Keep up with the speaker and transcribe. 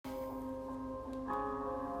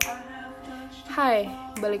Hai,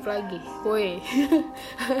 balik lagi. Woi.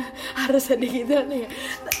 Harus ada gitu nih.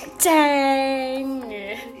 Ceng.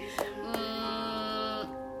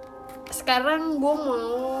 Sekarang gue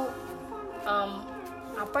mau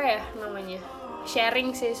apa ya namanya?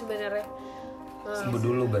 Sharing sih sebenarnya. Sebut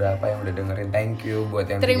dulu berapa yang udah dengerin. Thank you buat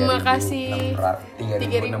yang terima kasih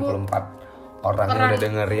 3064 orang yang udah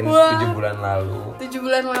dengerin 7 bulan lalu. 7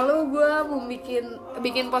 bulan lalu gue mau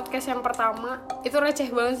bikin podcast yang pertama. Itu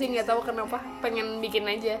receh banget sih, nggak tahu kenapa. Pengen bikin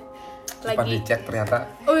aja. Pas dicek ternyata.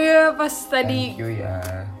 Oh iya, pas tadi. Thank you ya.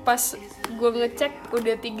 Pas gue ngecek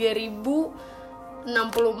udah 3064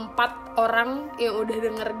 orang yang udah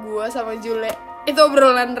denger gue sama Jule. Itu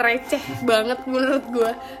obrolan receh banget menurut gue.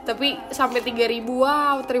 Tapi sampai 3000,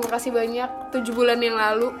 wow, terima kasih banyak. 7 bulan yang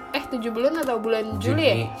lalu. 7 bulan atau bulan Juli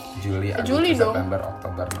ya? Juli dong. September,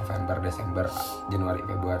 Oktober, November, Desember, Januari,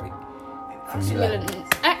 Februari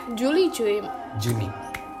 9. Juli cuy.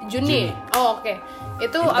 Juni. Oh oke.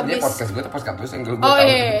 Itu abis podcast gue tuh podcast yang gue oh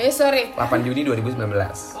iya, sorry. 8 Juni 2019.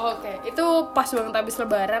 Oke. Itu pas banget abis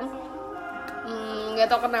lebaran. Nggak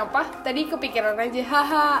tahu kenapa tadi kepikiran aja,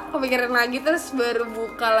 kepikiran lagi, terus baru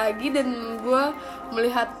buka lagi dan gue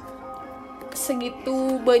melihat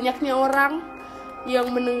segitu banyaknya orang yang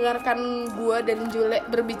mendengarkan gue dan Jule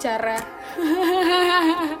berbicara.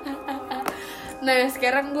 Nah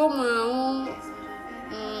sekarang gue mau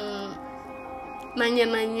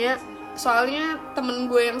nanya-nanya, soalnya temen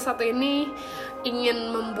gue yang satu ini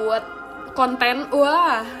ingin membuat konten.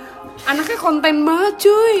 Wah, anaknya konten banget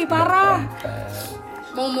cuy, parah.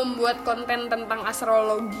 Mau membuat konten tentang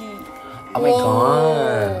astrologi. Oh my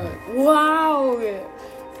god. Wow.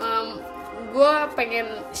 Gue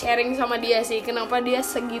pengen sharing sama dia sih, kenapa dia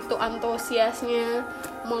segitu antusiasnya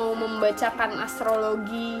mau membacakan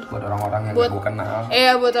astrologi. Buat orang-orang yang gak gue kenal.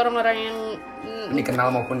 Iya, buat orang-orang yang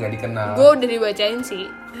dikenal maupun gak dikenal. Gue udah dibacain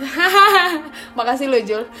sih. Makasih lo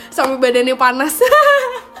Jul, sampai badannya panas.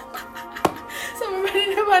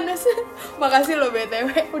 Makasih lo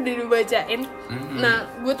BTW udah dibacain. Nah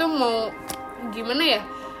gue tuh mau gimana ya,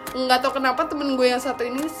 nggak tau kenapa temen gue yang satu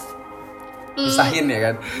ini nyusahin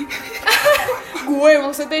ya kan. Gue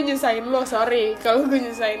maksudnya nyusahin lo, sorry kalau gue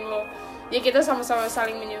nyusahin lo. Ya kita sama-sama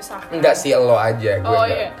saling menyusahkan. Enggak sih, lo aja. Gue oh,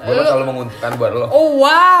 enggak. Iya. Gue selalu menguntungkan buat lo. Oh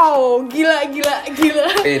wow, gila.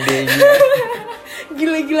 PD-nya.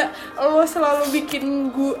 Gila. Lo selalu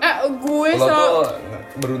bikin gue lo selalu tuh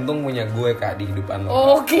beruntung punya gue Kak di kehidupan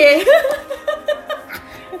lo. Oke.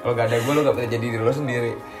 Kalau gak ada gue, lo gak bisa jadi diri lo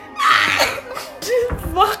sendiri.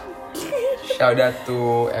 Fuck. Shout out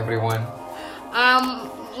to everyone.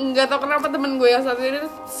 Nggak tau kenapa temen gue yang satu ini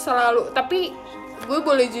selalu, tapi gue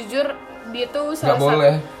boleh jujur, dia tuh salah satu.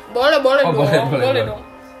 Boleh dong.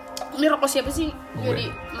 Ini rokok siapa sih?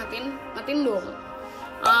 Jadi matiin dong.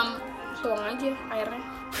 Tuang aja airnya.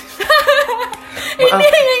 Maaf,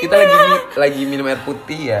 kita lagi minum air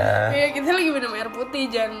putih ya. Iya, kita lagi minum air putih,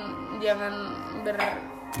 jangan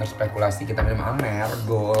berspekulasi, kita minum Amer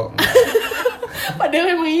Gold.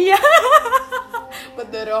 Padahal emang iya.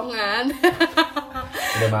 Buat dorongan.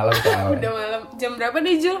 Udah malam kan. Udah malam. Jam berapa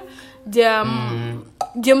nih Jul? Jam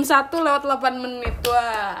 1:08.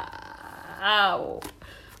 Wow.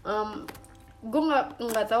 Gue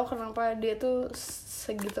nggak tahu kenapa dia tuh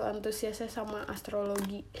segitu antusiasnya sama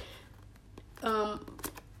astrologi.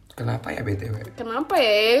 Kenapa ya BTW? Kenapa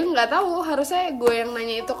ya? Nggak tahu. Harusnya gue yang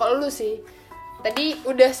nanya itu ke lu sih. Tadi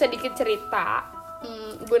udah sedikit cerita.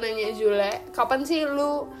 Gue nanya Jule, kapan sih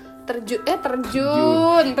lu terjun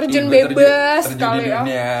bebas terjun di kali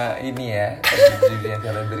dunia ini ya, terjun di dunia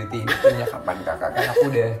selebriti ini punya kapan kakak kan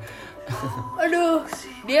aku udah. Aduh,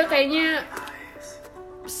 dia kayaknya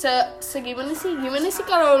gimana sih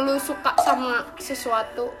kalau lu suka sama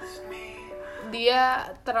sesuatu,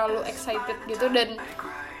 dia terlalu excited gitu. Dan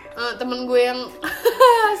temen gue yang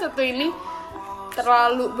satu ini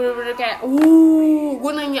terlalu bener-bener kayak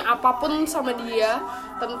gue nanya apapun sama dia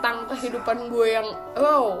tentang kehidupan gue yang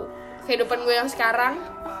sekarang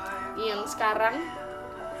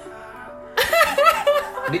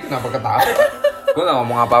Dia kenapa ketawa? Gue gak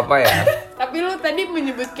ngomong apa-apa ya. Tapi lu tadi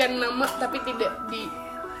menyebutkan nama tapi tidak di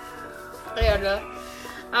ya udah.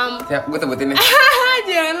 Siap, gue sebutin nih.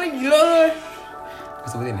 Jangan lah, gila lu. Gue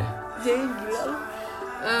sebutin ya. Jangan, gila lu.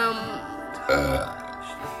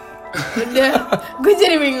 Udah, gue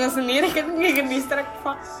jadi bingung sendiri kan, gue distract,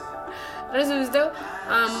 fuck. Terus habis itu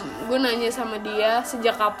gue nanya sama dia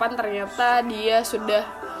sejak kapan, ternyata dia sudah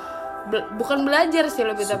bukan belajar sih,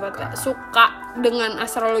 lebih tepatnya suka dengan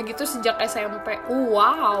astrologi itu sejak SMP.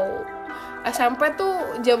 Wow, SMP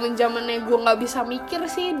tuh zaman-zamannya gue nggak bisa mikir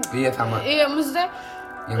sih. Iya sama. Iya maksudnya.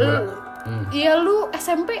 Iya lu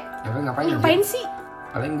SMP ngapain sih?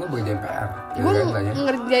 Paling gue ngerjain PR. Gue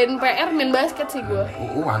ngerjain PR, main basket sih gue.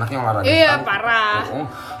 Anaknya olahraga. Iya, parah.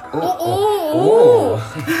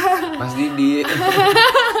 Mas Didi.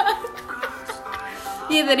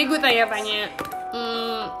 Iya, tadi gue tanya-tanya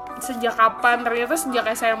sejak kapan, ternyata sejak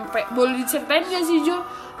SMP. Boleh diceritain gak sih Jo?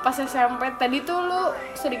 Pas SMP tadi tuh lu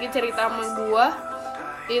sedikit cerita sama gue.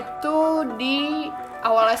 Itu di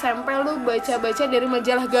awal SMP lu baca-baca dari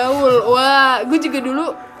majalah Gaul. Wah, gue juga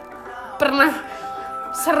dulu pernah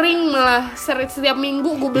setiap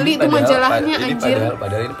minggu gue beli tuh majalahnya, anjir.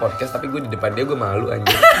 Padahal ini podcast tapi gue di depan dia gue malu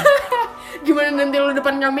anjir. Gimana nanti lu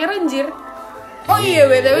depan kamera, anjir? Oh iya,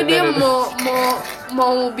 btw dia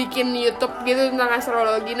mau bikin YouTube gitu tentang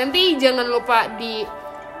astrologi. Nanti jangan lupa di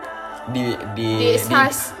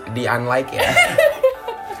unlike ya.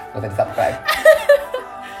 Atau di subscribe.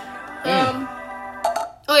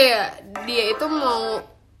 Oh iya, dia itu mau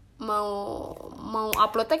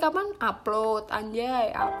uploadnya kapan?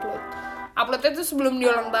 Uploadnya tuh sebelum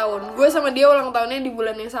dia ulang tahun. Gue sama dia ulang tahunnya di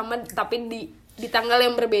bulan yang sama tapi di tanggal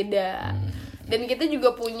yang berbeda. Dan kita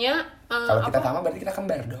juga punya kalau kita sama berarti kita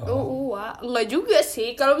kembar dong. Enggak juga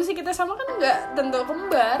sih. Kalau misalnya kita sama kan enggak tentu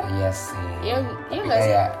kembar. Iya sih. Iya enggak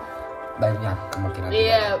sih? Banyak kemungkinan.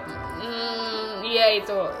 Iya. Iya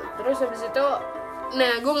itu. Terus habis itu,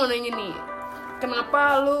 nah gue mau nanya nih,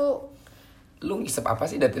 kenapa lu ngisep apa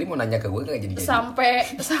sih? Dari tadi mau nanya ke gue gak jadi.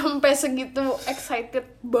 Sampai segitu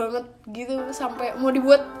excited banget gitu, sampai mau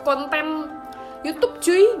dibuat konten YouTube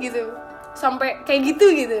cuy gitu, sampai kayak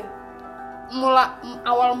gitu.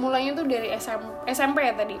 Awal mulanya tuh dari SMP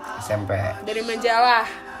ya tadi. SMP. Dari majalah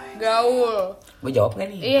Gaul. Gue jawab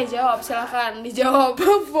gak nih? Iya jawab, silakan dijawab.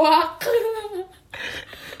 Fuck.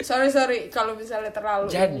 Sorry kalau misalnya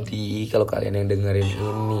terlalu. Jadi kalau kalian yang dengerin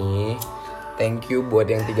ini, thank you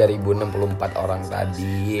buat yang 3064 orang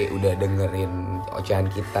tadi udah dengerin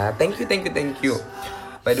ocehan kita. Thank you.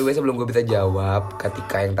 By the way, sebelum gue bisa jawab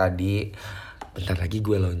ketika yang tadi, bentar lagi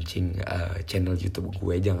gue launching channel YouTube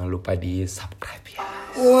gue, jangan lupa di subscribe ya.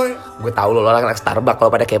 Gue tahu lo anak Starbucks kalau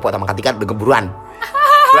pada kepo sama Katika udah geburuan.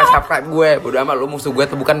 Lo subscribe gue, bodo amat lo musuh gue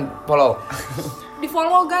tuh bukan follow. Di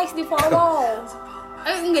follow guys, di follow.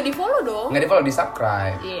 Enggak di follow dong. Enggak di follow, di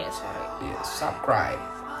subscribe. Iya, sorry. Subscribe.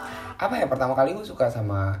 Apa ya, pertama kali gue suka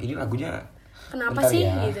sama ini lagunya. Kenapa sih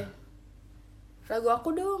ya? Gitu? Lagu aku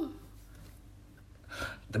dong.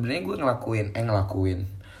 Sebenarnya gue ngelakuin.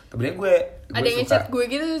 Sebenarnya gue ada yang chat gue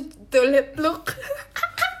gitu, tuh liat look.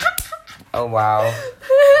 Oh wow.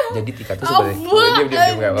 Jadi Tika tuh sebenarnya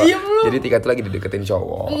diam. Jadi Tika tuh lagi dideketin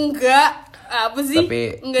cowok. Enggak, apa sih?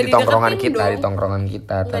 Tapi enggak di tongkrongan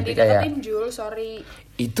kita, enggak tapi kayak Jul, sorry.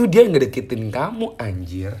 Itu dia ngedeketin kamu,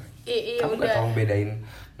 anjir. Iya, kamu gak tau bedain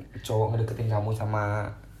cowok ngedeketin kamu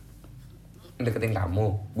sama ngedeketin kamu.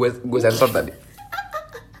 Gue sensor tadi.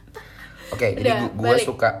 Oke, jadi gue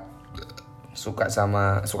suka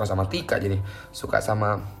sama Tika, jadi suka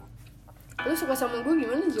sama. Lu suka sama gue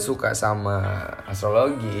gimana Jul? Suka sama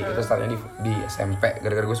astrologi. Itu startnya di SMP.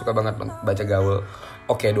 Gara-gara gue suka banget baca Gaul.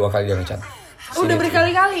 Oke, 2 kali dia ngechat. Udah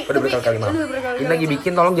berkali-kali. Maaf. Ini lagi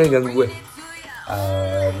bikin, tolong jangan ganggu gue.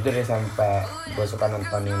 Itu dari SMP gue suka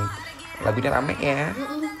nontonin lagunya rame ya.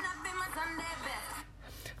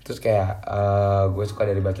 Terus kayak gue suka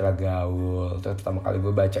dari baca Gaul. Terus pertama kali gue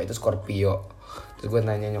baca itu Scorpio. Terus gue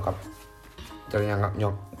tanya nyokap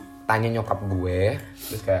gue.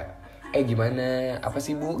 Terus kayak gimana, apa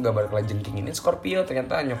sih bu gambar kelajengking ini? Scorpio.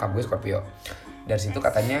 Ternyata nyokap gue Scorpio. Dari situ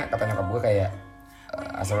kata nyokap gue kayak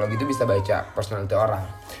astrologi itu bisa baca personality orang,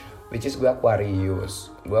 which is gue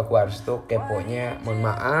Aquarius. Gue Aquarius tuh keponya, mohon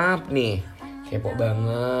maaf nih, kepo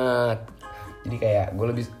banget. Jadi kayak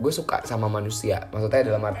gue suka sama manusia. Maksudnya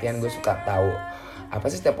dalam artian gue suka tahu apa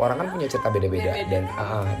sih, setiap orang kan punya cerita beda-beda.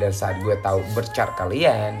 Dan saat gue tahu berchart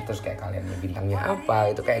kalian, terus kayak kalian bintangnya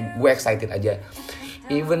apa, itu kayak gue excited aja.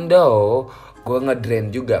 Even though gue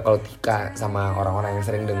ngedrain juga kalau Tika sama orang-orang yang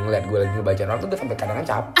sering ngeliat gue lagi ngebaca orang tuh udah sampai kadang-kadang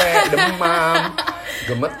capek, demam,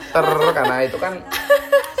 gemeter, karena itu kan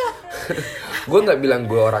gue nggak bilang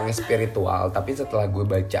gue orangnya spiritual, tapi setelah gue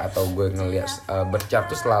baca atau gue ngeliat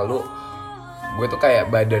berchart tuh selalu gue tuh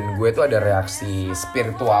kayak badan gue tuh ada reaksi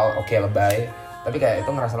spiritual, oke, lebay, tapi kayak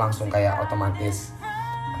itu ngerasa langsung kayak otomatis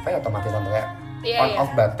langsung kayak on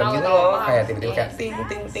off button gitu loh, kayak tiba-tiba kayak ting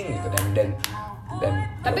ting ting gitu dan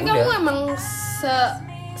tapi yaudah. Kamu emang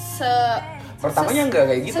pertamanya nggak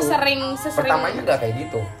kayak gitu. Sesering pertamanya nggak kayak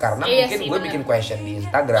gitu karena mungkin gue bikin question di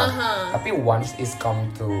Instagram, tapi once is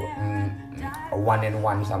come to one and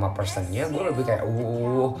one sama personnya, gue lebih kayak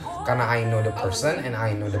karena I know the person and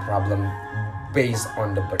I know the problem based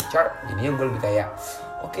on the birth chart, jadinya gue lebih kayak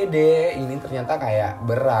oke deh, ini ternyata kayak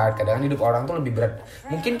berat. Kadang hidup orang tuh lebih berat.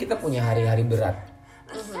 Mungkin kita punya hari-hari berat,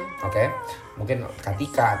 Oke, mungkin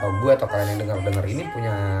Katika atau gue atau kalian yang dengar ini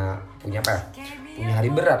punya apa ya? Punya hari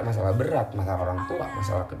berat, masalah orang tua,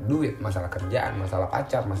 masalah duit, masalah kerjaan, masalah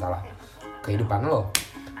pacar, masalah kehidupan lo.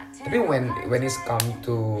 Tapi when it's come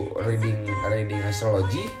to reading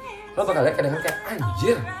astrology, lo bakal lihat kadang-kadang kayak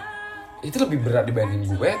anjir, itu lebih berat dibanding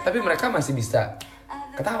gue, tapi mereka masih bisa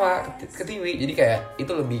ketawa, ketiwi. Jadi kayak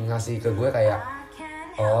itu lebih ngasih ke gue kayak,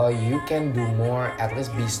 oh you can do more, at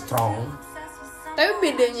least be strong. Tapi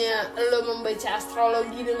bedanya lo membaca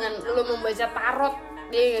astrologi dengan lo membaca tarot,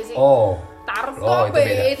 ya gak sih? Oh, tarot tuh apa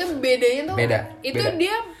ya? Itu bedanya tuh. Itu beda.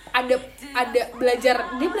 Dia ada belajar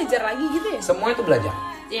lagi gitu ya? Semua itu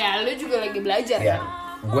belajar. Ya, lu juga lagi belajar Ya, kan?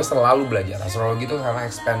 gue selalu belajar. Astrologi itu karena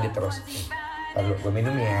expanded terus. Lalu gue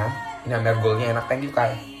minum ya. Ini Amergolnya enak, thank you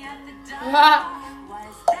Kai. Enggak.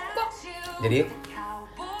 Kok Jadi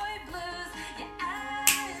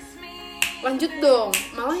lanjut dong,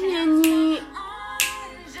 malah nyanyi.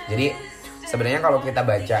 Jadi sebenarnya kalau kita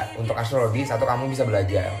baca untuk astrologi, satu kamu bisa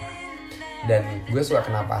belajar. Dan gue suka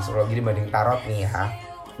kenapa astrologi dibanding tarot nih ya.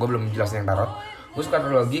 Gue belum jelasin yang tarot. Gue suka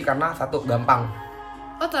astrologi karena satu, gampang.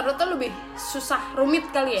 Oh, tarot tuh lebih susah, rumit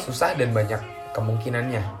kali ya? Susah dan banyak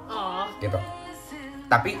kemungkinannya. Oh. Gitu.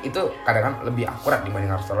 Tapi itu kadang-kadang lebih akurat dibanding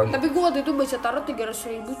astrologi. Tapi gue waktu itu baca tarot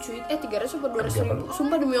 300.000 cuy. 300 atau 200.000.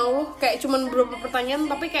 Sumpah demi Allah, kayak cuman beberapa pertanyaan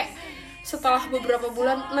tapi kayak setelah beberapa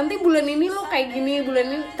bulan, nanti bulan ini lo kayak gini, bulan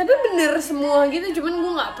ini, tapi bener semua gitu. Cuman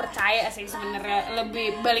gue nggak percaya sih sebenarnya.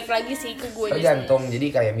 Lebih balik lagi sih ke gue. Tergantung.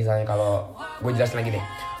 Jadi kayak misalnya kalau gue jelasin lagi deh,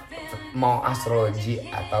 mau astrologi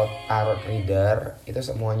atau tarot reader itu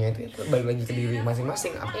semuanya itu balik lagi ke diri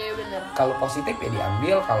masing-masing. Iya bener. Kalau positif ya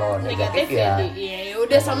diambil, kalau negatif ya iya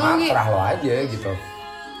udah sama gitu. terah lo aja gitu.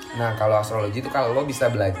 Nah kalau astrologi itu kalau lo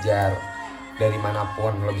bisa belajar dari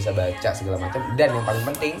manapun, lo bisa baca segala macam, dan yang paling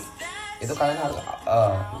penting itu kalian harus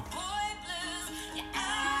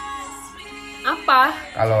apa?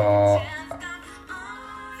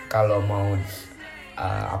 Kalau mau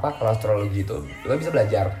kalau astrologi itu lo bisa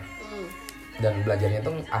belajar. Dan belajarnya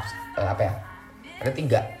tuh apa ya? Ada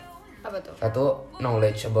 3. Apa tuh? Satu,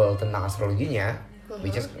 knowledgeable tentang astrologinya,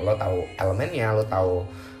 which is lo tahu elemennya, lo tahu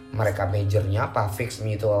mereka majornya apa, fixed,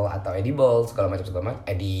 mutual atau edible, segala macam.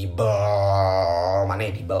 Edible,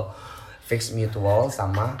 fixed, mutual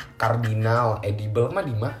sama cardinal. Edible mah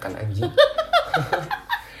dimakan anjing.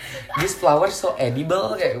 This flower so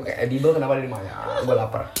edible, kayak edible kenapa dimakan? Gue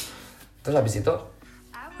lapar. Terus habis itu,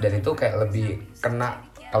 dan itu kayak lebih kena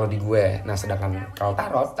kalau di gue. Nah sedangkan kalau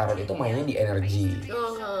tarot itu mainnya di energi,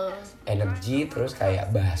 terus kayak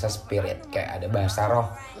bahasa spirit, kayak ada bahasa roh.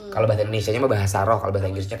 Kalau bahasa Indonesianya mah bahasa roh, kalau bahasa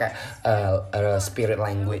Inggrisnya kayak spirit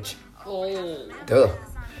language. Tuh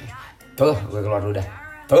gue keluar dulu dah.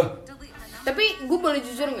 Tuh. Tapi gue boleh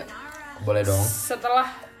jujur nggak? Boleh dong. Setelah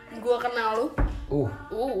gue kenal lu,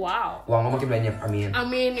 wow. Uang lo makin banyak, amin.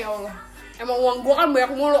 Amin ya Allah. Emang uang gue kan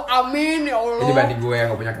banyak mulu, amin ya Allah. Jadi dibanding gue yang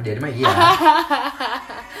gak punya kerjaan mah iya.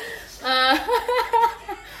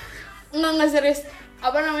 Nggak serius.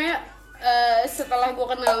 Apa namanya? Setelah gue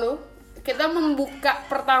kenal lu, kita membuka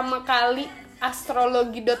pertama kali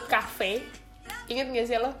astrologi.cafe. Ingat gak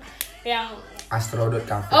sih lo? Yang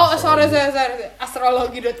Astro.cafe. Oh, sorry.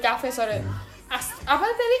 Astrologi.cafe, sorry. Apa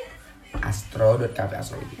tadi? Astro.cafe,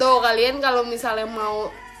 astrologi. Tuh, kalian kalau misalnya mau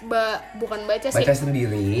bukan baca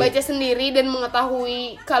sendiri dan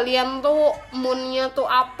mengetahui kalian tuh moonnya tuh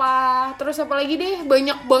apa, terus apa lagi deh,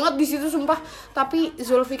 banyak banget di situ sumpah. Tapi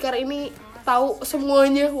Zulfikar ini tahu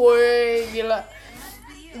semuanya, woi gila.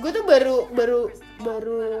 Gue tuh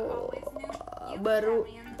baru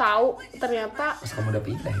tahu ternyata pas kamu udah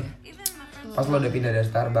pindah ya, pas lo udah pindah dari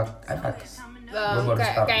Starbucks,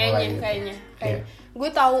 kayaknya. Gue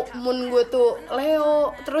tahu moon gue tuh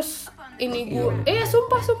Leo, terus ini gue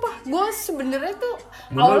sumpah gue sebenarnya tuh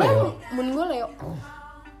awalnya moon gue Leo.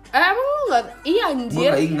 Emang lu nggak? Iya anjir. Gue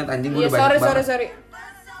nggak inget anjing. Gue udah sorry.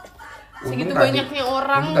 Segitu banyaknya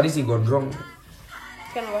orang. Untung tadi si gondrong.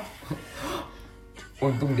 Kenapa?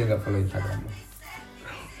 Untung dia nggak follow Instagram lo.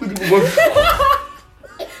 Gue juga gondrong.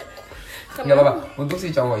 Nggak apa-apa. Untung si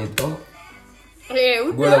cowok itu.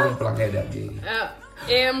 Gue langsung pulang kayak daging.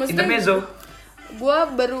 Maksudnya. Intermezzo. Gue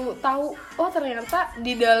baru tahu, ternyata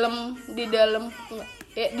di dalam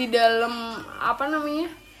apa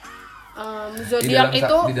namanya, zodiak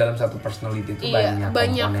itu di dalam satu personality itu banyak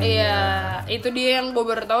komponennya. Itu dia yang gue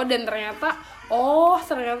baru tahu. Dan ternyata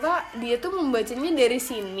dia tuh membacanya dari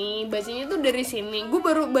sini, bacanya tuh dari sini. Gue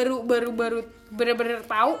baru bener-bener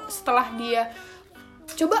tahu setelah dia.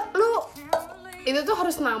 Coba lu, itu tuh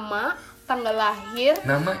harus nama, tanggal lahir.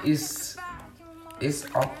 Nama is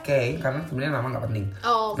okay, karena sebenarnya nama nggak penting.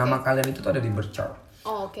 Okay. Nama kalian itu tuh ada di birth chart.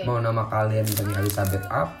 Oh, oke. Mau nama kalian misalnya Elizabeth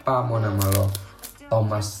apa, mau nama lo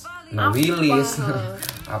Thomas Willis,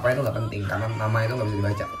 apa itu nggak penting karena nama itu nggak bisa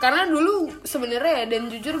dibaca. Karena dulu sebenarnya ya, dan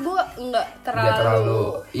jujur gue nggak Nggak terlalu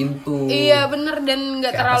into. Iya bener, dan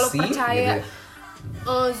nggak Kayak terlalu apa sih, percaya gitu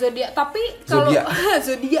ya. zodiak. Tapi kalau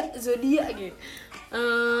Zodiak. zodiak gitu.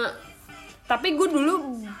 Tapi gue dulu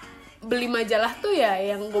beli majalah tuh ya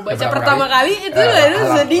yang gue baca pertama kali itu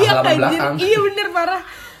zodiak anjir. belakang. Iya bener parah.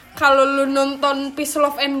 Kalau lu nonton Peace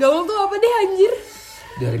Love and Gaul tuh apa deh anjir?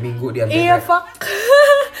 Dari Minggu di Antv. Iya fuck.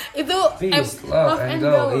 Itu Peace, Love and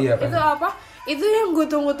Gaul. Iya, itu apa? Itu yang gue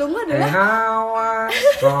tunggu-tunggu adalah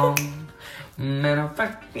strong, man of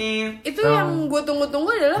itu yang gue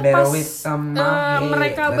tunggu-tunggu adalah Better pas with somebody,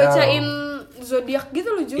 mereka better. bacain zodiak gitu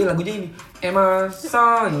loh Ju. Iya lagunya ini Emma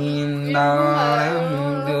Soin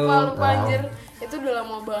Lupa anjir. Itu udah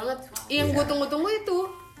lama banget. Yang gue tunggu-tunggu itu.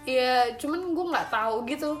 Iya, cuman gue nggak tahu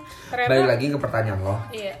gitu. Balik Ternyata lagi ke pertanyaan lo.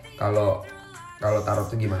 iya. Kalau tarot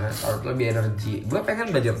tuh gimana? Tarot lebih energi. Gue pengen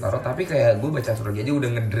belajar tarot tapi kayak gue baca astrologi aja udah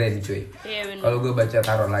ngedrain cuy. Iya benar. Kalau gue baca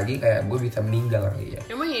tarot lagi kayak gue bisa meninggal kali ya.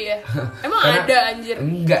 Emang iya. Emang Karena- ada anjir.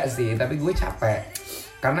 Enggak sih, tapi gue capek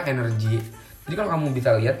karena energi. Jadi kalau kamu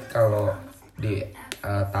bisa lihat kalau di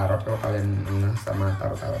tarot, kalau kalian ngeh sama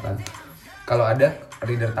tarotan, kalau ada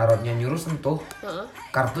reader tarotnya nyuruh sentuh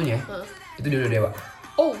kartunya, itu dia udah dewa.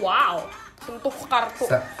 Oh wow. Sentuh kartu.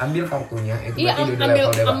 Ambil kartunya itu Iya, berarti dia udah level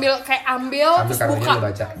dewa. ambil terus Kartunya buka.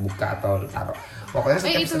 dia buka atau taruh. Pokoknya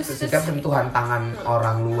itu setiap sentuhan tangan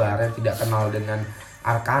orang luar yang tidak kenal dengan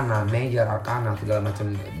arkana, major arkana segala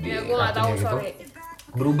macam di Ya, gua nggak tahu, kartunya gitu, sorry.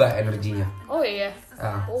 berubah energinya. Oh iya.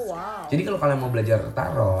 Ah. Oh wow. Jadi kalau kalian mau belajar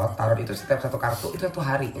tarot itu setiap satu kartu itu 1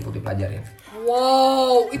 hari untuk dipelajarin.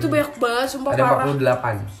 Wow, itu banyak banget sumpah Ada parah.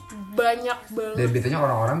 48. Banyak banget. Dan biasanya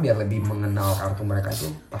orang-orang biar lebih mengenal kartu mereka itu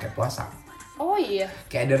pakai puasa. Oh iya.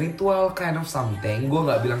 Kayak ada ritual kind of something. Gue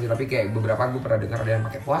nggak bilang sih tapi kayak beberapa gue pernah dengar ada yang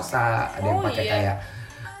pakai puasa, ada yang Oh, pakai iya. kayak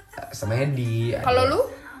semedi. Kalau lu?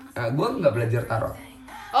 Gue nggak belajar tarot.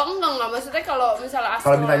 Oh enggak, maksudnya kalau misalnya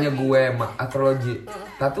Kalau astrologi. misalnya gue astrologi,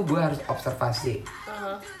 satu gue harus observasi.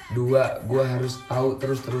 Dua, gue harus tahu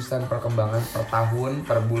terus-terusan perkembangan per tahun,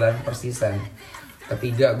 per bulan, per season.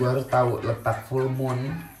 Ketiga, gue harus tahu letak full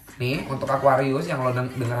moon. Nih, untuk Aquarius yang lo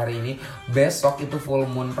dengar hari ini, besok itu full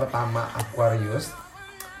moon pertama Aquarius.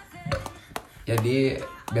 Jadi,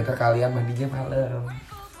 better kalian mandinya malam.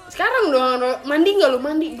 Sekarang dong, mandi nggak lu?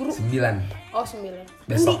 Mandi buru. 9. Oh 9.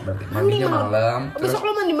 Besok berarti. Mandinya malam. Oh, besok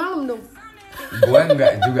lo mandi malam dong.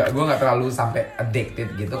 Gue nggak terlalu sampai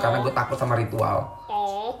addicted gitu karena gue takut sama ritual.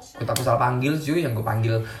 Oh. Gue takut salah panggil cuy, yang gue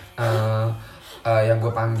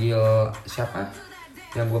panggil siapa?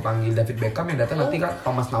 Yang gue panggil David Beckham yang datang nanti kan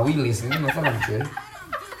Thomas Willis, ini masalah cuy.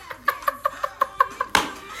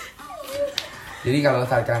 Jadi kalau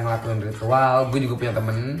saat kalian ngelakuin ritual, gue juga punya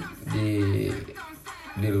temen di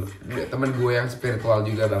temen gue yang spiritual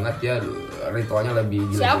juga banget ya, ritualnya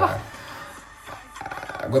lebih gila. Siapa?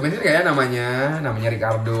 Gue mention kayak namanya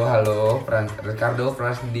Ricardo. Halo, Ricardo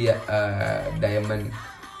dia Diamond.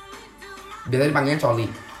 Biasanya dipanggilnya Coli.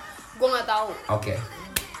 Gue nggak tahu. Oke.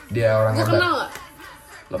 Dia orang Gue hebat. kenal nggak?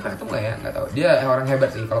 Lo pernah ketemu gak ya? Nggak tahu. Dia orang hebat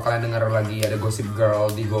sih. Kalau kalian dengar lagi ada Gossip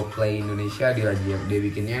Girl di GoPlay Indonesia, dia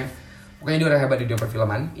bikinnya. Pokoknya dia orang hebat di dunia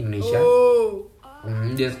perfilman Indonesia. Oh.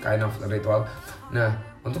 Dia kind of ritual. Nah,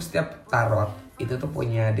 untuk setiap tarot itu tuh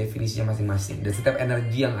punya definisinya masing-masing. Dan setiap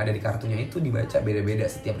energi yang ada di kartunya itu dibaca beda-beda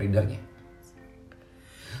setiap readernya.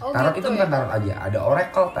 Oh, Tarot gitu itu bukan tarot aja. Ada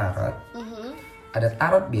oracle tarot. Ada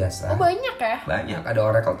tarot biasa. Oh banyak ya? Banyak. Ada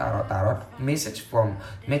oracle tarot. Message from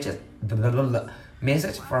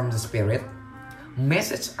the spirit.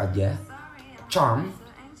 Message aja. Charm.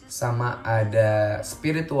 Sama ada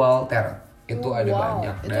spiritual tarot. Itu ada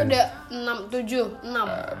banyak. Itu ada 6, 7,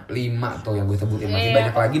 6. 5 tuh yang gue sebutin. Masih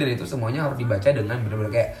banyak lagi dan itu semuanya harus dibaca dengan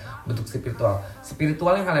benar-benar kayak bentuk spiritual.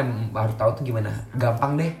 Spiritual yang kalian harus tahu tuh gimana?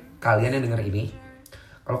 Gampang deh kalian yang denger ini.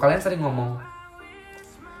 Kalau kalian sering ngomong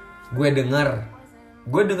gue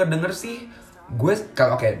denger sih, gue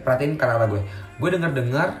kalau perhatiin kata-kata gue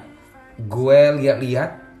denger, gue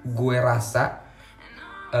lihat, gue rasa,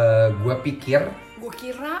 gue pikir,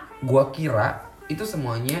 gue kira itu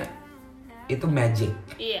semuanya itu magic.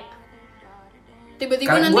 Iya.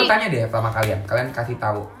 Tiba-tiba Kalian, nanti gue tanya deh sama kalian kasih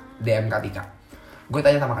tahu DM Katika. Gue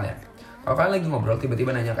tanya sama kalian. Kalau kalian lagi ngobrol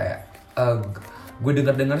tiba-tiba nanya kayak, gue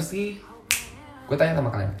denger sih. Gue tanya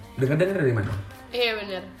sama kalian, denger dari mana? Iya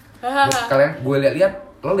benar. Kalian, gue lihat,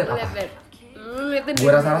 lo lihat apa? Lihat.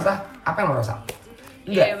 Gue rasa, apa yang lo rasa?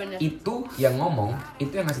 Enggak, Iya, bener. itu yang ngomong,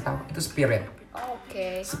 itu yang ngasih tahu, itu spirit.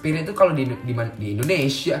 Oke. Spirit itu kalau di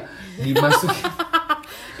Indonesia dimasukin.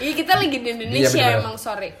 Iya kita lagi di Indonesia Iya, bener. emang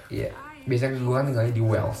sorry. Iya, Biasanya gue kan tinggalnya di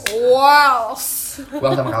Wales. Wales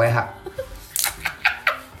Sama Kaleha.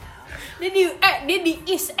 Dia di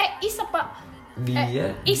East apa?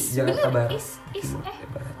 Dia East, Jakarta bener, Barat. East,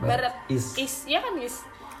 Barat. East, ya kan East.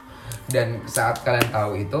 Dan saat kalian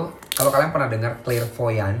tahu itu, kalau kalian pernah dengar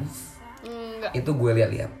clairvoyance, Enggak. itu gue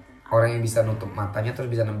lihat orang yang bisa nutup matanya terus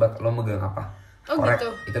bisa nebak lo megang apa. Oh, Korek, gitu.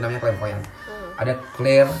 itu namanya clairvoyance. Ada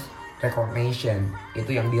clear recognition,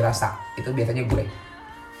 itu yang dirasa. Itu biasanya gue.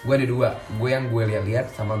 Gue ada dua, gue yang gue lihat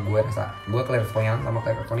sama gue rasa. Gue clairvoyance sama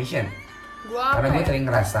clear recognition. Gua Karena apa gue ya? sering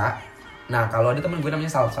ngerasa. Nah kalau ada temen gue namanya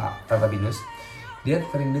Tata Binus, dia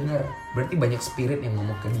sering dengar. Berarti banyak spirit yang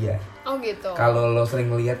ngomong ke dia. Oh gitu. Kalau lo sering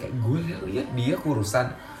ngeliat kayak gue lihat dia kurusan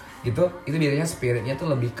gitu, itu biasanya spiritnya tuh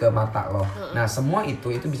lebih ke mata lo. Nah semua itu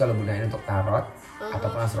bisa lo gunain untuk tarot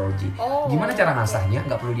ataupun astrologi. Oh, Gimana cara ngasahnya?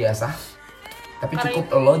 Nggak perlu diasah, tapi Karena cukup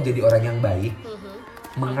lo jadi orang yang baik,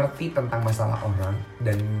 mengerti tentang masalah orang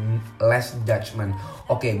dan less judgment.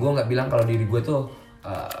 Oke, gue nggak bilang kalau diri gue tuh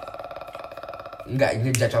nggak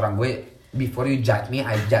ngejudge orang. Gue before you judge me,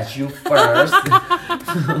 I judge you first.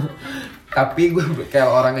 Tapi gue kayak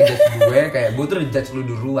orang ngejudge gue, kayak gue tuh judge lu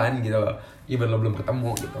duluan gitu loh. Even lo belum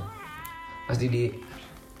ketemu gitu. Pasti di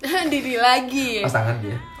Diri lagi. pasangan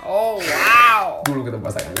dia. Oh wow. Dulu ketemu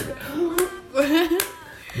pasangan juga.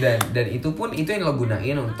 Dan itu pun itu yang lo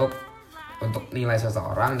gunain untuk nilai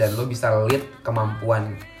seseorang, dan lo bisa lihat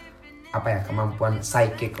kemampuan kemampuan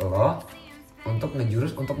psychic lo untuk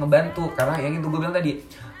ngejurus untuk ngebantu. Karena yang itu gue bilang tadi,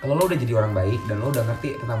 kalau lo udah jadi orang baik dan lo udah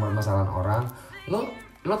ngerti tentang permasalahan orang, lo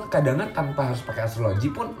kadang tanpa harus pakai astrologi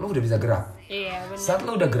pun lo udah bisa gerak. Iya benar. Saat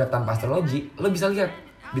lo udah gerak tanpa astrologi, lo bisa lihat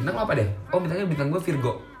bintang lo apa deh. Oh bintang gue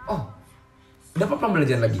Virgo. Oh dapat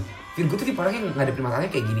pembelajaran lagi. Virgo tuh tipe orang yang ngadepin masalahnya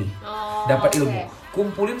kayak gini. Oh, Dapat oke. ilmu.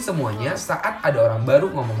 Kumpulin semuanya saat ada orang baru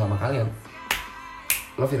ngomong sama kalian.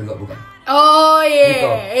 Lo Virgo bukan? Oh iya,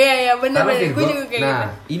 Gitu. iya benar Karena benar. Virgo, Gue juga kayak nah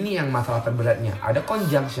gitu. ini yang masalah terberatnya. Ada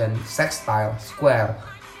conjunction, sextile, square,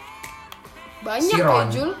 Banyak Chiron.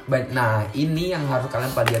 ya Jul. Nah ini yang harus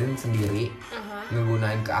kalian pelajarin sendiri.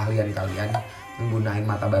 Ngegunain keahlian kalian, ngegunain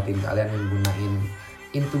mata batin kalian, ngegunain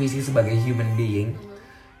intuisi sebagai human being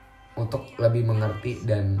untuk lebih mengerti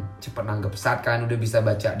dan cepat nanggep. Saat kalian udah bisa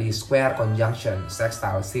baca di square, conjunction,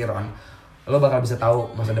 sextile, Chiron, lo bakal bisa tahu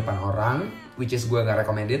masa depan orang, which is gue gak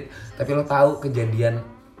recommended, tapi lo tahu kejadian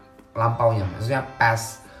lampaunya, maksudnya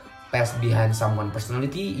past behind someone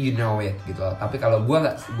personality, you know it gitu loh. Tapi kalau gue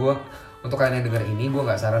untuk kalian yang denger ini, gue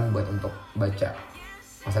nggak saran buat untuk baca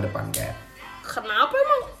masa depan kayak. Kenapa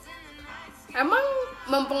emang? Emang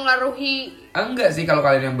mempengaruhi? Enggak sih, kalau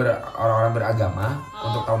kalian yang orang-orang beragama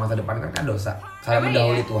untuk tahu masa depan kan dosa. Saya Emang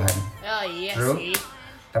mendahului iya? Tuhan. Oh iya True. sih.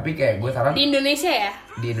 Tapi kayak gue saran Di Indonesia ya?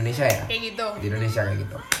 di Indonesia ya. Kayak gitu. Di Indonesia kayak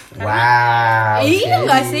gitu. Wow. Iya Shelly.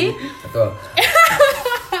 nggak sih? Betul.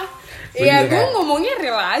 Iya, juga gue kayak- ngomongnya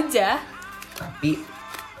real aja. Tapi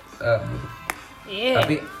Iya.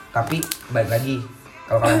 tapi balik lagi,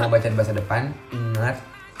 kalau kalian mau baca di masa depan, ingat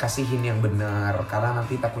kasihin yang benar, karena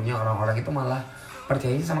nanti takutnya orang-orang itu malah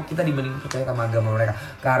percayanya sama kita dibanding percaya sama agama mereka.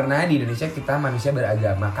 Karena di Indonesia kita manusia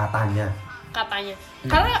beragama katanya.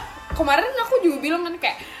 Karena kemarin aku juga bilang kan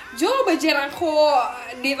kayak, Jo bacain aku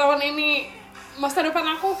di tahun ini masa depan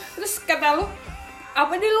aku. Terus kata lu,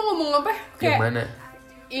 apa deh lu ngomong apa? Yang Kayak mana?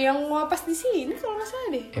 yang pas di sini kalau nggak salah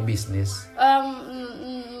deh. Bisnis.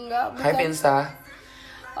 Enggak. bukan. Hai Vinsta.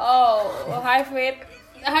 Oh, hi Fit,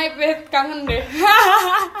 kangen deh.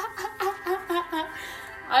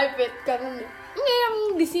 Hi Fit, kangen deh. Enggak, yang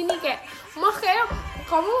di sini kayak, mah kayak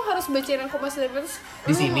kamu harus bacain aku masa depan terus.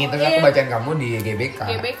 Di sini terus aku bacain kamu di GBK.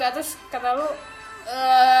 GBK terus kata lu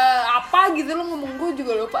apa gitu, lu ngomong, gue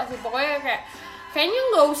juga lupa sih. Pokoknya kayaknya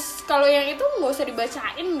nggak usah, kalau yang itu nggak usah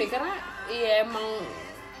dibacain deh, karena ya emang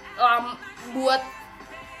buat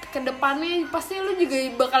kedepannya pasti lu juga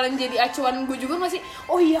bakalan jadi acuan gue juga nggak sih.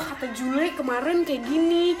 Oh iya, kata Jule kemarin kayak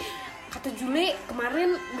gini, kata Jule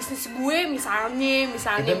kemarin bisnis gue misalnya.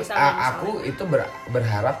 Aku itu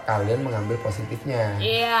berharap kalian mengambil positifnya.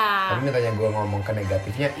 Iya. Tapi misalnya gue ngomong ke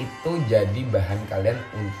negatifnya, itu jadi bahan kalian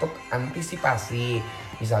untuk antisipasi.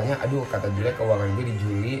 Misalnya, aduh kata Jule keuangan gue di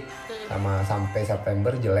Juli sama sampai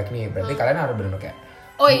September jelek nih. Berarti kalian harus bener-bener kayak,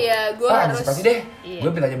 Oh iya, gue harus antisipasi deh. Iya.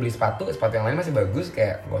 Gue bilangnya beli sepatu yang lain masih bagus,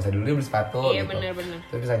 kayak gak usah dulu deh beli sepatu Iya, gitu. bener.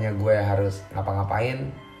 Terus misalnya gue harus ngapa-ngapain,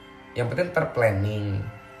 yang penting terplanning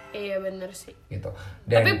Iya bener sih. gitu.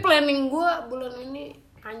 Tapi planning gue bulan ini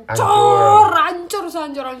Hancur. hancur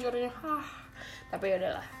sehancur-hancurnya. Tapi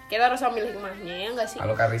yaudahlah, kita harus ambil hikmahnya ya nggak sih?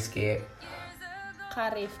 Kalau Kak Rizky,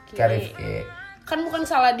 Karifki. Kan bukan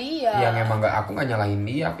salah dia. yang emang aku nggak nyalahin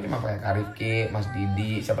dia, aku cuma pakai Kak Rizky, Mas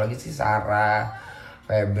Didi, siapa lagi sih, Sarah,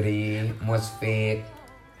 Febri, Musfik,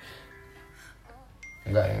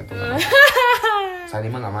 Enggak, yang itu nggak masuk.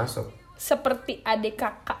 Sani mah nggak masuk. Seperti adik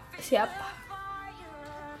kakak siapa?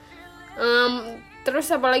 Terus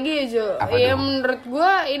apa lagi ya Jo? Apa Ya dong? menurut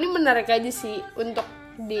gue ini menarik aja sih untuk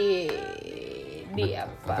di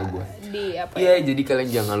apa? Atau gua. Di apa? Iya, jadi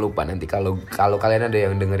kalian jangan lupa nanti kalau kalian ada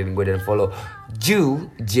yang dengerin gue dan follow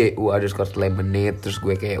Ju_lemonade, terus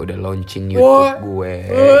gue kayak udah launching YouTube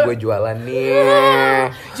gue jualan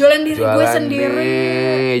nih. Jualan diri gue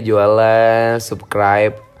sendiri. Jualan,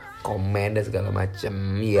 subscribe, komen dan segala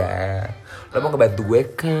macem ya. Lo mau ngebantu gue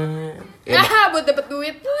kan? Ya, Buat dapet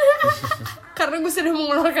duit. Karena gue sudah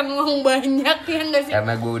mengeluarkan uang banyak ya nggak sih?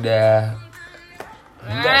 karena gue udah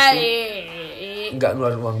enggak sih. Enggak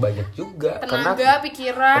ngeluarin uang banyak juga. Tenaga,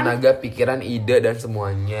 pikiran, ide dan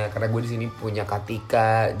semuanya. Karena gue di sini punya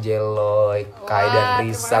Katika, Jeloy, Kai dan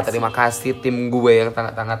Risa. Terima kasih tim gue yang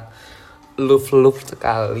sangat-sangat love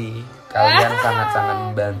sekali. Kalian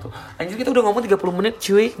sangat-sangat membantu. Anjir, kita udah ngomong 30 menit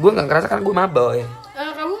cuy. Gue gak ngerasa karena gue mabok ya.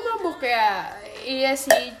 Kamu mabuk ya? Iya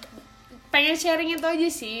sih. Pengen sharing itu aja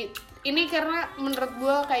sih. Ini karena menurut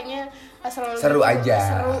gue kayaknya Seru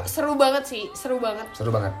aja. Seru banget sih. Seru banget.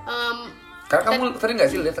 Karena kamu sering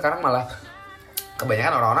gak sih lihat sekarang malah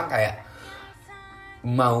kebanyakan orang-orang kayak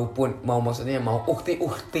mau ukti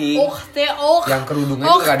yang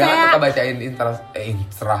kerudungnya itu kadang suka bacain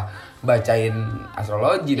bacain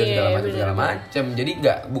astrologi dan segala macam. Jadi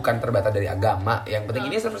bukan terbatas dari agama. Yang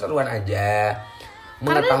penting ini seru-seruan aja.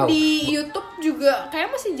 Karena di YouTube juga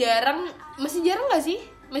kayak masih jarang gak sih?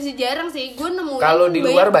 Masih jarang sih gue nemuin. Kalau di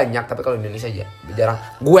luar banyak, tapi kalau di Indonesia aja jarang.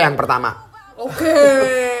 Gue yang pertama. Oke.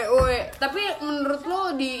 Tapi menurut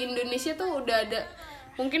lo di Indonesia tuh udah ada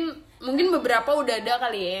mungkin beberapa udah ada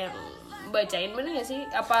kali ya yang bacain, bener gak sih?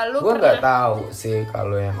 Apa lu Gue nggak tahu sih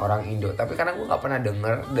kalau yang orang Indo, tapi karena gue nggak pernah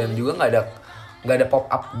denger dan juga nggak ada pop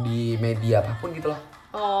up di media apapun gitu loh.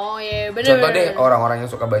 Oh iya bener. Contoh deh orang-orang yang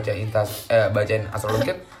suka bacain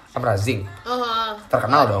astrologi kan Amrazing.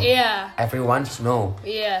 Terkenal dong. Iya. Everyone know.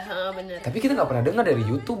 Iya, bener. Tapi kita nggak pernah dengar dari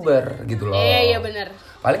YouTuber gitu loh. Iya bener.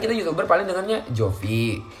 Paling kita YouTuber paling dengarnya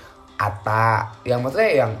Jovi, Ata, yang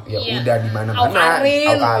maksudnya yang udah di mana-mana.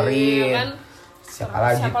 Aukarin. Iya kan? Siapa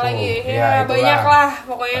lagi tuh? Ya banyak lah.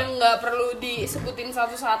 Pokoknya nggak perlu disebutin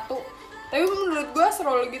satu-satu. Tapi menurut gue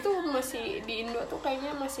astrologi tuh masih di Indo tuh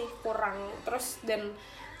kayaknya masih kurang. Terus dan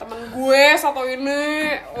temen gue satu ini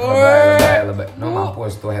lebay.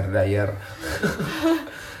 Mampus tuh hair dryer.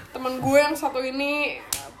 Temen gue yang satu ini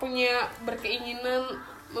punya berkeinginan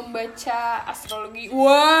membaca astrologi.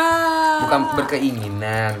 Wah. Bukan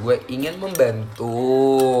berkeinginan, gue ingin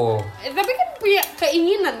membantu. Tapi kan punya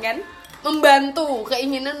keinginan kan?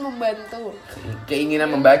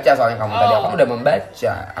 Keinginan membaca soalnya kamu tadi aku udah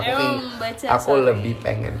membaca. Aku lebih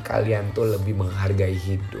pengen kalian tuh lebih menghargai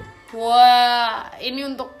hidup. Wah, ini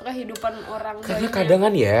untuk kehidupan orang. Karena kadang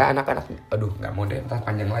kan ya anak-anak, aduh nggak mau deh, entah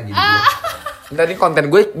panjang lagi. Tadi konten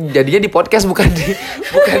gue jadinya di podcast bukan di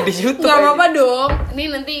YouTube. Gak apa-apa dong.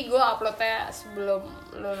 Ini nanti gue uploadnya sebelum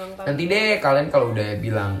lo nonton. Nanti deh kalian kalau udah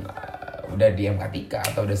bilang udah DM Katika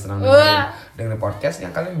atau udah senang dengerin podcast,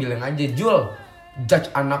 yang kalian bilang aja Jul, judge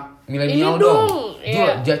anak milenial dong.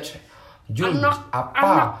 Jul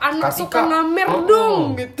apa? Anak Katika suka ngamer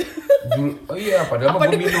dong gitu. Jul, oh iya padahal mau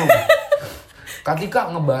minum. Katika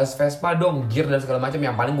ngebahas Vespa dong, gear dan segala macam.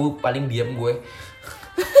 Yang paling diam gue.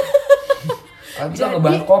 Kita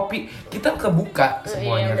ngebahas kopi, kita kebuka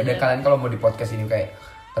semuanya. Dan kalian kalau mau di podcast ini kayak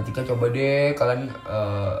Katika coba deh kalian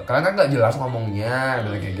kan nggak jelas ngomongnya,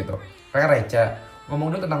 kayak gitu. Kayak receh,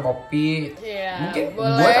 ngomong dong tentang kopi. Mungkin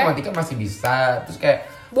gue sama Tika masih bisa. Terus kayak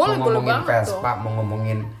mau ngomongin Vespa, mau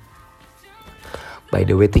ngomongin. By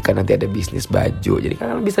the way, Tika nanti ada bisnis baju. Jadi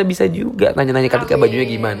kalian bisa juga nanya-nanya Katika bajunya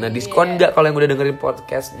gimana. Diskon nggak kalau yang udah dengerin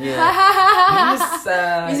podcastnya?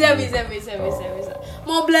 Bisa.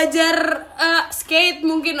 Mau belajar skate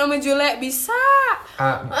mungkin sama Jule bisa.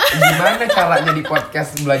 Gimana caranya di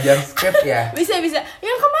podcast belajar skate ya? Bisa.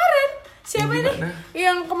 Yang kemarin siapa nih?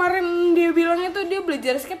 Yang kemarin dia bilangnya tuh dia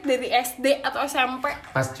belajar skate dari SD atau SMP.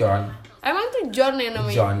 Mas John. Emang tuh John ya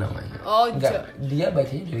namanya? John namanya. Oh, enggak, dia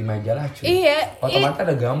bacanya dari majalah cuy. Iya. Otomatis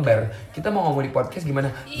ada gambar. Kita mau ngomong di podcast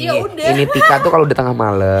gimana? Ya udah. Ini Tika tuh kalau udah tengah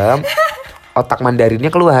malam, otak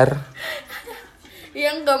Mandarinnya keluar.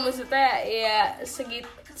 Ya enggak, maksudnya ya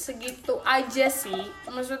segitu aja sih.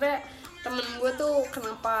 Maksudnya temen gue tuh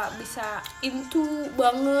kenapa bisa into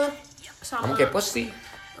banget sama. Kamu kepo sih?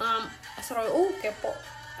 Kepo.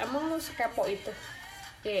 Emang lu sekepo itu?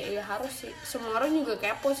 Ya harus sih. Semua orang juga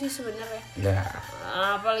kepo sih sebenarnya. Ya.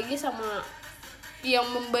 Apalagi sama yang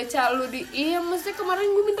membaca lu di. Iya, mesti kemarin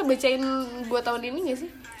gue minta bacain gue tahun ini gak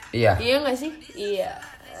sih? Iya. Iya gak sih? Iya.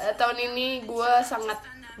 Tahun ini gue sangat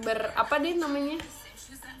apa deh namanya?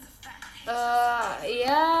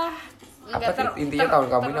 Ya Apa intinya tahun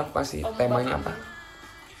kamu ini apa sih? Temanya apa?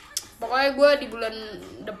 Pokoknya gue di bulan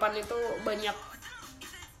depan itu banyak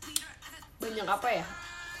apa ya?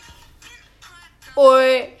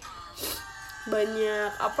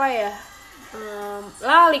 Banyak apa ya?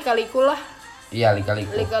 Lika-liku lah. Iya,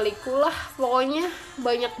 lika-liku. Lika-liku lah, pokoknya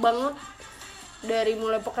banyak banget. Dari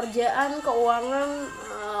mulai pekerjaan, keuangan,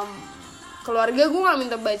 keluarga gue nggak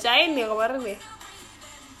minta bacain ya kemarin ya.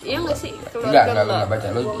 Iya nggak sih? Keluarga enggak baca.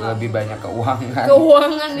 Lu lebih banyak keuangan.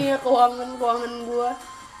 Keuangan gue.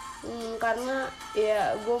 Karena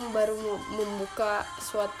ya gue baru membuka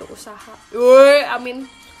suatu usaha. Woi, amin.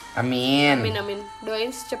 Doain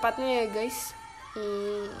secepatnya ya guys.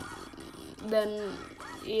 Dan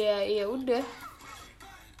ya udah.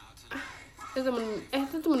 Itu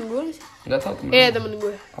temen gue sih. Enggak tahu temen. Temen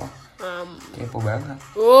gue. Oh. Kepo banget.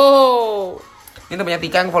 Ini temennya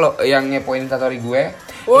Tika yang ngepoin instastory gue.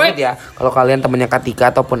 Ingat ya, kalau kalian temennya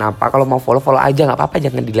Katika ataupun apa, kalau mau follow aja, nggak apa-apa,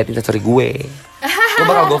 jangan delete instastory gue. Gue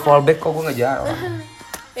bakal gue follow back kok, gue ngejar.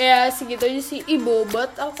 Ya segitu aja sih.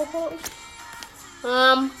 Bobat alkohol.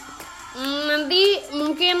 Nanti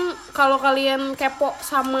mungkin kalau kalian kepo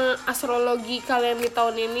sama astrologi kalian di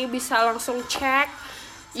tahun ini bisa langsung cek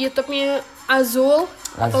YouTube-nya Azul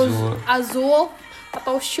atau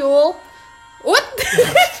Shul.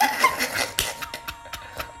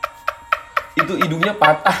 Itu hidungnya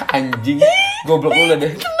patah anjing. Goblok lu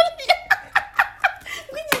deh.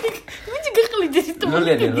 Gue juga kali jadi temen. Lu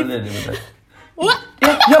lihat deh.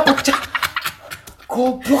 Ya pecah.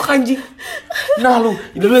 Goblok anjing. Nah lu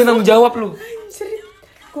yang nanggung jawab lu. Anjir.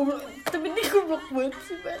 Goblok, tapi dia goblok banget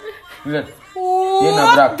sih, parah. Lihat. Dia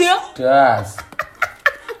nabrak. Das.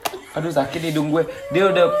 Aduh sakit hidung gue. Dia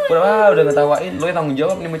udah ngetawain. Lu yang tanggung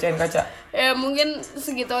jawab nih mecahin kaca. Ya mungkin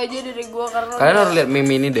segitu aja dari gue karena kalian harus lihat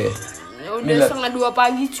meme ini deh. Udah 1:30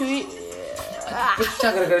 pagi cuy. Pecah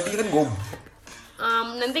gara-gara dia kan goblok.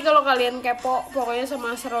 Nanti kalau kalian kepo pokoknya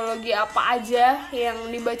sama astrologi apa aja yang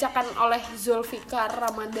dibacakan oleh Zulfikar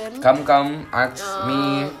Ramadan, Come ask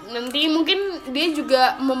me. Nanti mungkin dia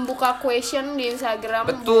juga membuka question di Instagram.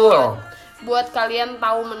 Betul. Buat kalian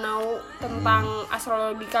tahu menau tentang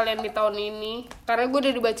astrologi kalian di tahun ini. Karena gue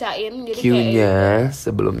udah dibacain. Jadi Q-nya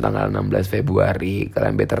sebelum tanggal 16 Februari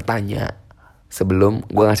kalian better tanya sebelum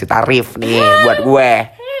gue ngasih tarif nih buat gue.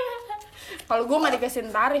 Kalau gue nggak dikasih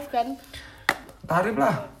tarif kan? Tarif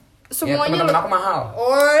lah. Semuanya ya, teman-teman aku mahal.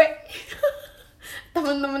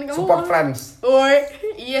 Teman-teman kamu support friends.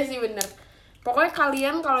 Iya sih bener. Pokoknya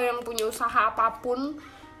kalian kalau yang punya usaha apapun,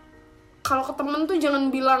 kalau ke temen tuh jangan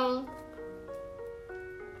bilang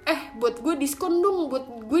buat gue diskon dong.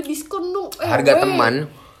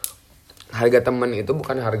 Harga teman itu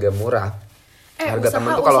bukan harga murah. Harga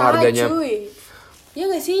teman tuh kalau harganya cuy. Ya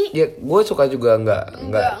nggak sih? Ya gue suka juga nggak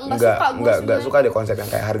suka deh konsep yang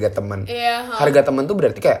kayak harga teman. Harga teman tuh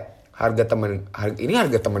berarti kayak ini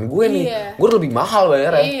harga teman gue nih. Gue lebih mahal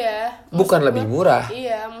bayarnya. Bukan lebih murah.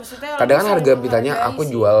 Maksudnya kadang kan harga misalnya aku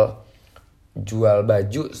jual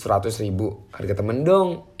baju 100.000, harga temen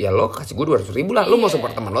dong, ya lo kasih gue 200.000 lah. Lo mau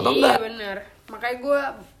support temen lo atau enggak? Iya bener. Makanya gue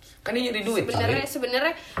kan ini nyari duit.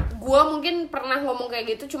 Sebenarnya gue mungkin pernah ngomong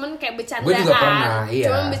kayak gitu, cuman kayak bercandaan. Gue juga pernah,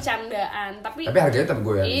 iya. Cuman bercandaan, tapi harganya tetap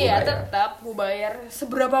gue tetap gue bayar.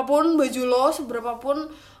 Seberapapun baju lo, seberapapun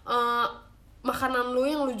makanan lo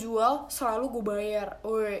yang lo jual, selalu gue bayar.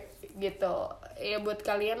 Gitu. Ya buat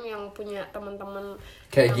kalian yang punya teman-teman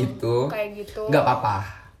kayak gitu, nggak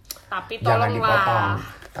apa-apa. Tapi jangan tolonglah. dipotong.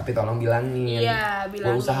 Tapi tolong bilangin. Iya,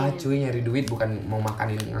 bilangin. Gue usaha cuy nyari duit, bukan mau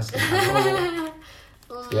makanin ngasih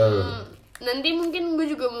Nanti mungkin gue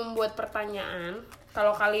juga membuat pertanyaan.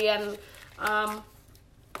 Kalau kalian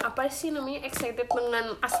apa sih namanya excited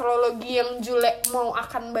dengan astrologi yang Jule mau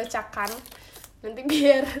akan bacakan, nanti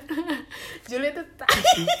biar Jule tuh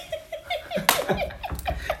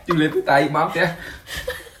Jule tuh tai, maaf ya.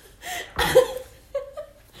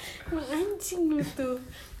 Anjing lu tuh.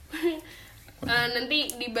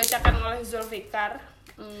 Nanti dibacakan oleh Zulfikar.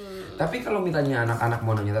 Tapi kalau misalnya anak-anak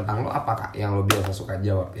mau nanya tentang lo, apa kak yang lo biasa suka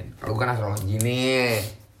jawabin? Kalau bukan astrologi nih.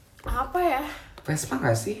 Apa ya? Vespa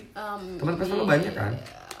gak sih? Teman Vespa lo banyak kan?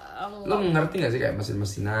 Lo ngerti gak sih kayak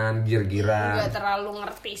mesin-mesinan, gear-gearan? Gak terlalu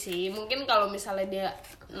ngerti sih. Mungkin kalau misalnya dia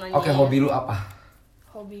nanya. Oke, hobi lo apa?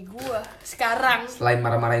 Hobi gua sekarang selain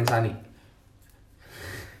marah-marahin Sani.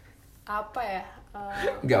 Apa ya?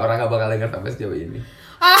 Orang gak bakal denger sampai sejauh ini.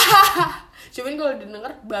 Cuman kalau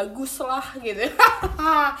didengar bagus lah gitu.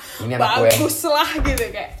 Ini bagus lah gitu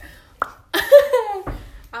kayak.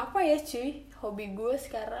 Apa ya cuy? Hobi gue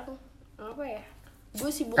sekarang apa ya?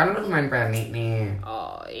 Gue sibuk. Kan lu main penny nih.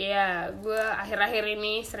 Oh iya, gue akhir-akhir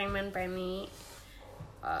ini sering main penny.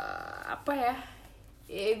 apa ya?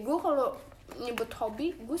 Gue kalau nyebut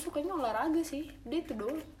hobi, gue sukanya olahraga sih. Dia itu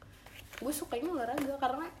doang. Gue sukanya olahraga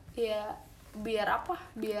karena ya biar apa?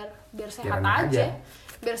 Biar sehat aja.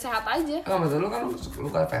 Biar sehat aja. Oh, maksud lu kan lu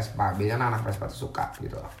kan Vespa, biasanya anak Vespa tuh suka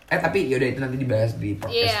gitu. Tapi yaudah itu nanti dibahas di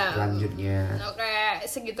podcast selanjutnya. Oke,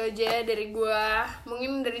 segitu aja dari gua.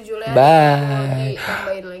 Mungkin dari Julia Bye.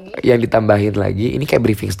 ditambahin lagi. Yang ditambahin lagi, ini kayak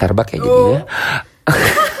briefing Starbucks ya jadinya.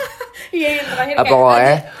 Iya, yang terakhir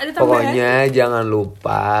ada pokoknya jangan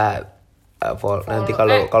lupa follow. Nanti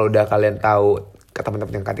kalau udah kalian tahu, ke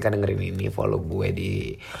teman-teman yang ketika dengerin ini, follow gue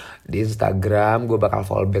di Instagram. Gue bakal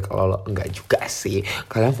follow back. Kalau enggak juga sih,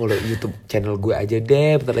 kalian follow YouTube channel gue aja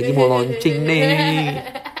deh, bentar lagi mau launching nih.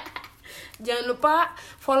 Jangan lupa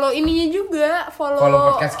follow ininya juga, follow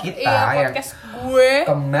podcast kita. Podcast gue.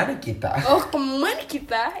 Kemana kita? Kemana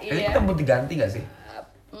kita? Ini kita mau diganti gak sih?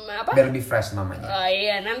 Apa? Biar lebih fresh namanya. Oh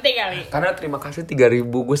iya, nanti kali. Karena terima kasih 3.000,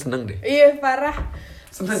 gue seneng deh. Iya, parah.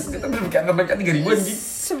 Seneng, kita belum kayak 3.000 anjing.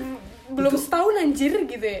 Belum setahun anjir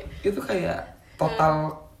gitu ya. Itu kayak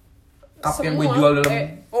total cup yang gue jual dalam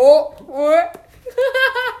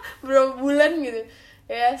berapa bulan gitu.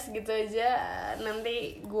 Ya segitu aja.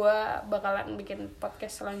 Nanti gue bakalan bikin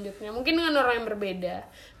podcast selanjutnya. Mungkin dengan orang yang berbeda.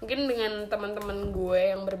 Mungkin dengan teman-teman gue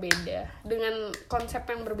yang berbeda. Dengan konsep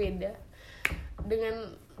yang berbeda.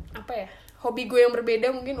 Dengan apa ya? Hobi gue yang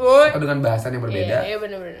berbeda mungkin. Atau dengan bahasan yang berbeda. Iya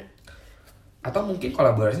benar-benar. Atau mungkin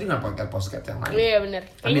kolaborasi dengan podcast yang lain. Iya benar.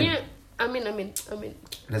 Kayaknya amin.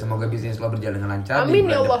 Dan semoga bisnis lo berjalan dengan lancar. Amin,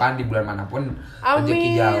 di bulan depan, di bulan manapun rezeki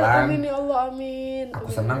jalan. Amin ya Allah, amin. Aku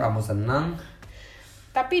senang, kamu senang.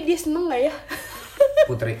 Tapi dia seneng gak ya?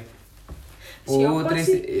 Putri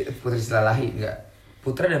Silalahi enggak.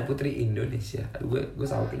 Putra dan Putri Indonesia. Gue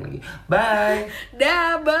shouting lagi. Bye.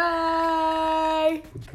 Bye.